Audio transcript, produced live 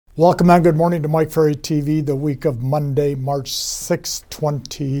Welcome and good morning to Mike Ferry TV, the week of Monday, March 6,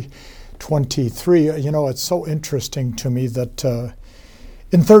 2023. You know, it's so interesting to me that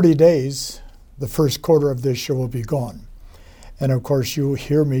in 30 days, the first quarter of this year will be gone. And of course, you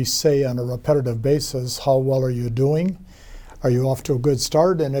hear me say on a repetitive basis, how well are you doing? Are you off to a good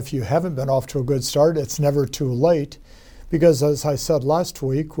start? And if you haven't been off to a good start, it's never too late. Because as I said last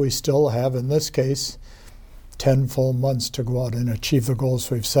week, we still have, in this case, 10 full months to go out and achieve the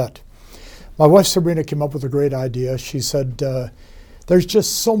goals we've set. My wife Sabrina came up with a great idea. She said, there's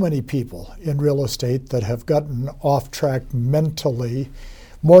just so many people in real estate that have gotten off track mentally,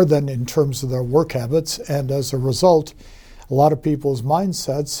 more than in terms of their work habits. And as a result, a lot of people's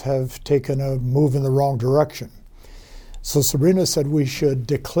mindsets have taken a move in the wrong direction. So Sabrina said we should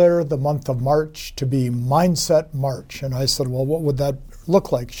declare the month of March to be Mindset March. And I said, well, what would that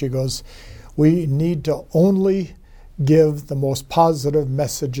look like? She goes, we need to only give the most positive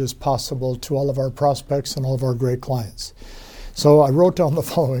messages possible to all of our prospects and all of our great clients. So I wrote down the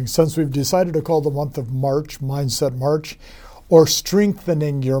following. Since we've decided to call the month of March Mindset March, or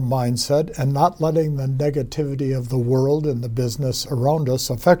strengthening your mindset and not letting the negativity of the world and the business around us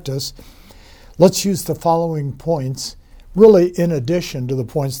affect us, let's use the following points, really in addition to the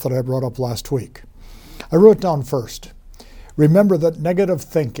points that I brought up last week. I wrote down first, remember that negative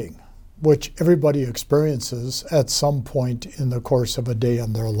thinking, which everybody experiences at some point in the course of a day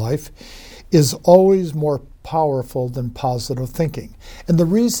in their life, is always more powerful than positive thinking. And the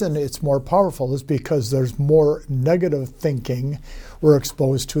reason it's more powerful is because there's more negative thinking we're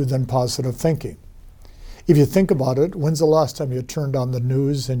exposed to than positive thinking. If you think about it, when's the last time you turned on the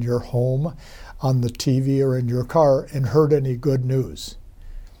news in your home, on the TV, or in your car and heard any good news?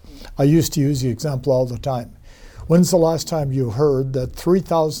 I used to use the example all the time. When's the last time you heard that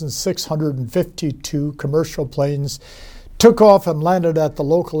 3,652 commercial planes took off and landed at the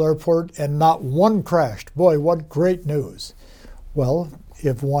local airport and not one crashed? Boy, what great news. Well,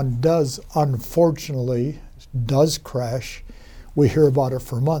 if one does, unfortunately, does crash, we hear about it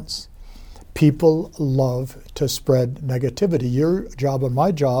for months. People love to spread negativity. Your job and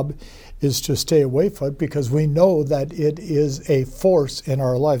my job is to stay away from it because we know that it is a force in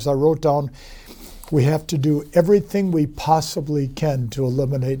our lives. I wrote down, we have to do everything we possibly can to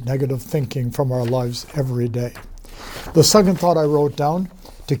eliminate negative thinking from our lives every day. The second thought I wrote down,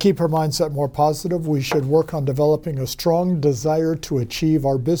 to keep our mindset more positive, we should work on developing a strong desire to achieve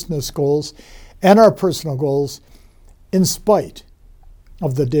our business goals and our personal goals in spite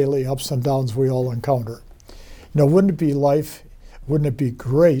of the daily ups and downs we all encounter. You know, wouldn't it be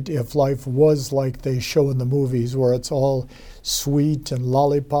great if life was like they show in the movies where it's all sweet and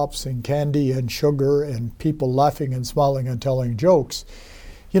lollipops and candy and sugar and people laughing and smiling and telling jokes?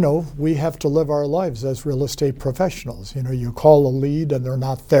 You know, we have to live our lives as real estate professionals. You know, you call a lead and they're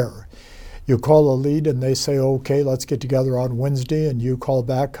not there. You call a lead and they say, okay, let's get together on Wednesday, and you call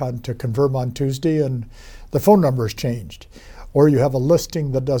back to confirm on Tuesday and the phone number's changed. Or you have a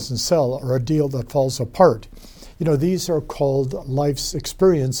listing that doesn't sell or a deal that falls apart. You know, these are called life's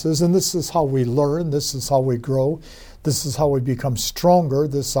experiences, and this is how we learn, this is how we grow, this is how we become stronger,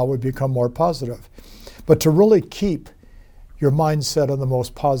 this is how we become more positive. But to really keep your mindset on the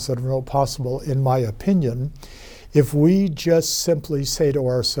most positive note possible, in my opinion, if we just simply say to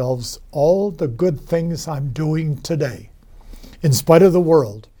ourselves, all the good things I'm doing today, in spite of the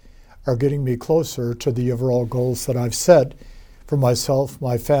world, are getting me closer to the overall goals that I've set for myself,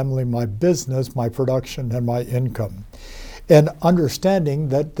 my family, my business, my production, and my income. And understanding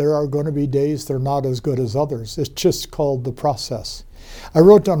that there are going to be days that are not as good as others. It's just called the process. I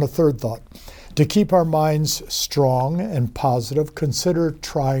wrote down a third thought. To keep our minds strong and positive, consider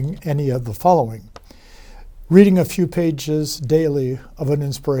trying any of the following. Reading a few pages daily of an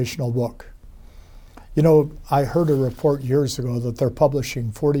inspirational book. You know, I heard a report years ago that they're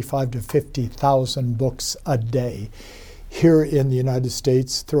publishing 45 to 50,000 books a day here in the United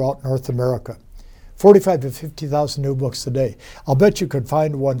States, throughout North America. 45 to 50,000 new books a day. I'll bet you could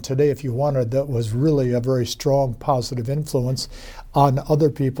find one today if you wanted that was really a very strong positive influence on other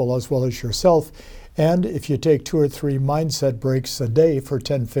people as well as yourself. And if you take 2 or 3 mindset breaks a day for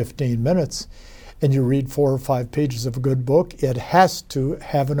 10, 15 minutes, and you read 4 or 5 pages of a good book, it has to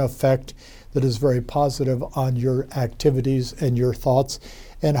have an effect that is very positive on your activities and your thoughts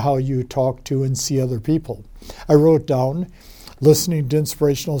and how you talk to and see other people. I wrote down listening to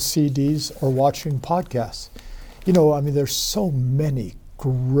inspirational CDs or watching podcasts. You know, I mean, there's so many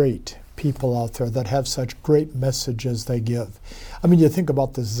great people out there that have such great messages they give. I mean, you think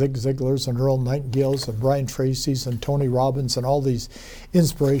about the Zig Ziglars and Earl Nightingales and Brian Tracy's and Tony Robbins and all these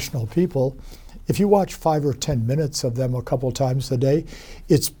inspirational people. if you watch 5 or 10 minutes of them a couple times a day,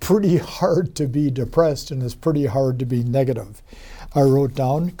 it's pretty hard to be depressed and it's pretty hard to be negative. I wrote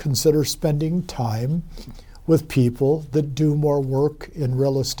down, consider spending time with people that do more work in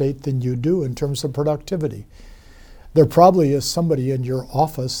real estate than you do in terms of productivity. There probably is somebody in your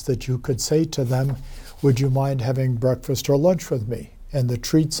office that you could say to them, would you mind having breakfast or lunch with me? And the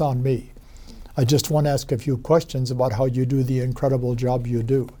treat's on me. I just want to ask a few questions about how you do the incredible job you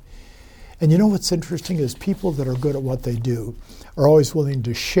do. And you know what's interesting is people that are good at what they do are always willing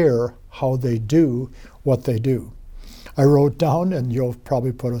to share how they do what they do. I wrote down, and you'll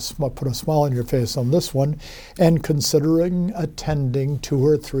probably put a smile on your face on this one, and considering attending 2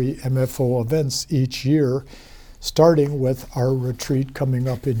 or 3 MFO events each year, starting with our retreat coming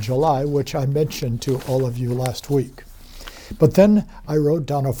up in July, which I mentioned to all of you last week. But then I wrote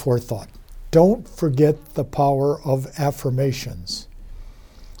down a forethought. Don't forget the power of affirmations.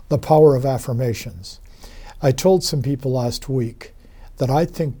 The power of affirmations. I told some people last week that I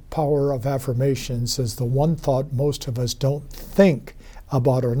think power of affirmations is the one thought most of us don't think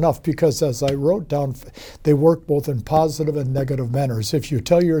about enough, because as I wrote down, they work both in positive and negative manners. If you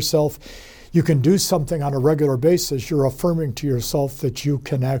tell yourself you can do something on a regular basis, you're affirming to yourself that you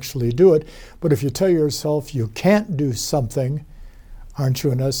can actually do it. But if you tell yourself you can't do something, aren't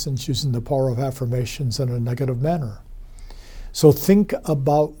you in essence using the power of affirmations in a negative manner? So think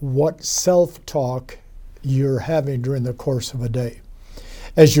about what self-talk you're having during the course of a day.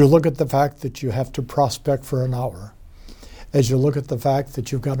 As you look at the fact that you have to prospect for an hour, as you look at the fact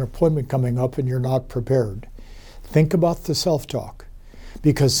that you've got an appointment coming up and you're not prepared, think about the self-talk.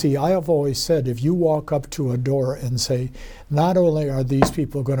 Because, see, I have always said, if you walk up to a door and say, not only are these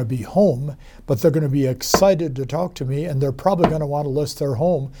people going to be home, but they're going to be excited to talk to me, and they're probably going to want to list their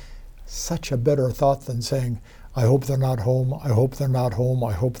home, such a better thought than saying, I hope they're not home, I hope they're not home,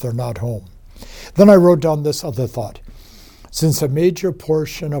 I hope they're not home. Then I wrote down this other thought. Since a major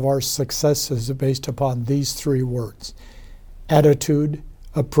portion of our success is based upon these 3 words, attitude,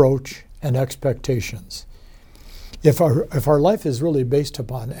 approach, and expectations. If our life is really based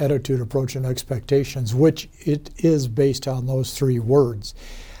upon attitude, approach, and expectations, which it is based on those 3 words,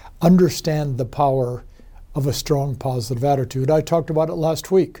 understand the power of a strong positive attitude. I talked about it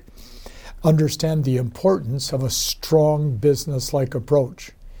last week. Understand the importance of a strong business-like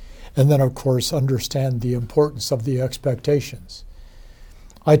approach. And then, of course, understand the importance of the expectations.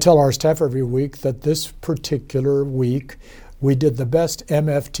 I tell our staff every week that this particular week we did the best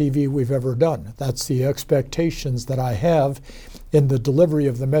MFTV we've ever done. That's the expectations that I have in the delivery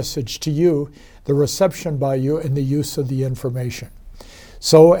of the message to you, the reception by you, and the use of the information.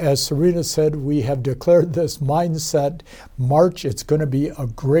 So, as Serena said, we have declared this mindset March. It's going to be a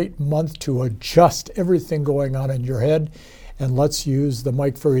great month to adjust everything going on in your head. And let's use the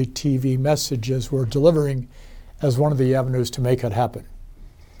Mike Ferry TV messages we're delivering as one of the avenues to make it happen.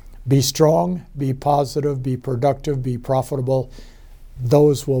 Be strong, be positive, be productive, be profitable.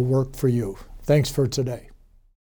 Those will work for you. Thanks for today.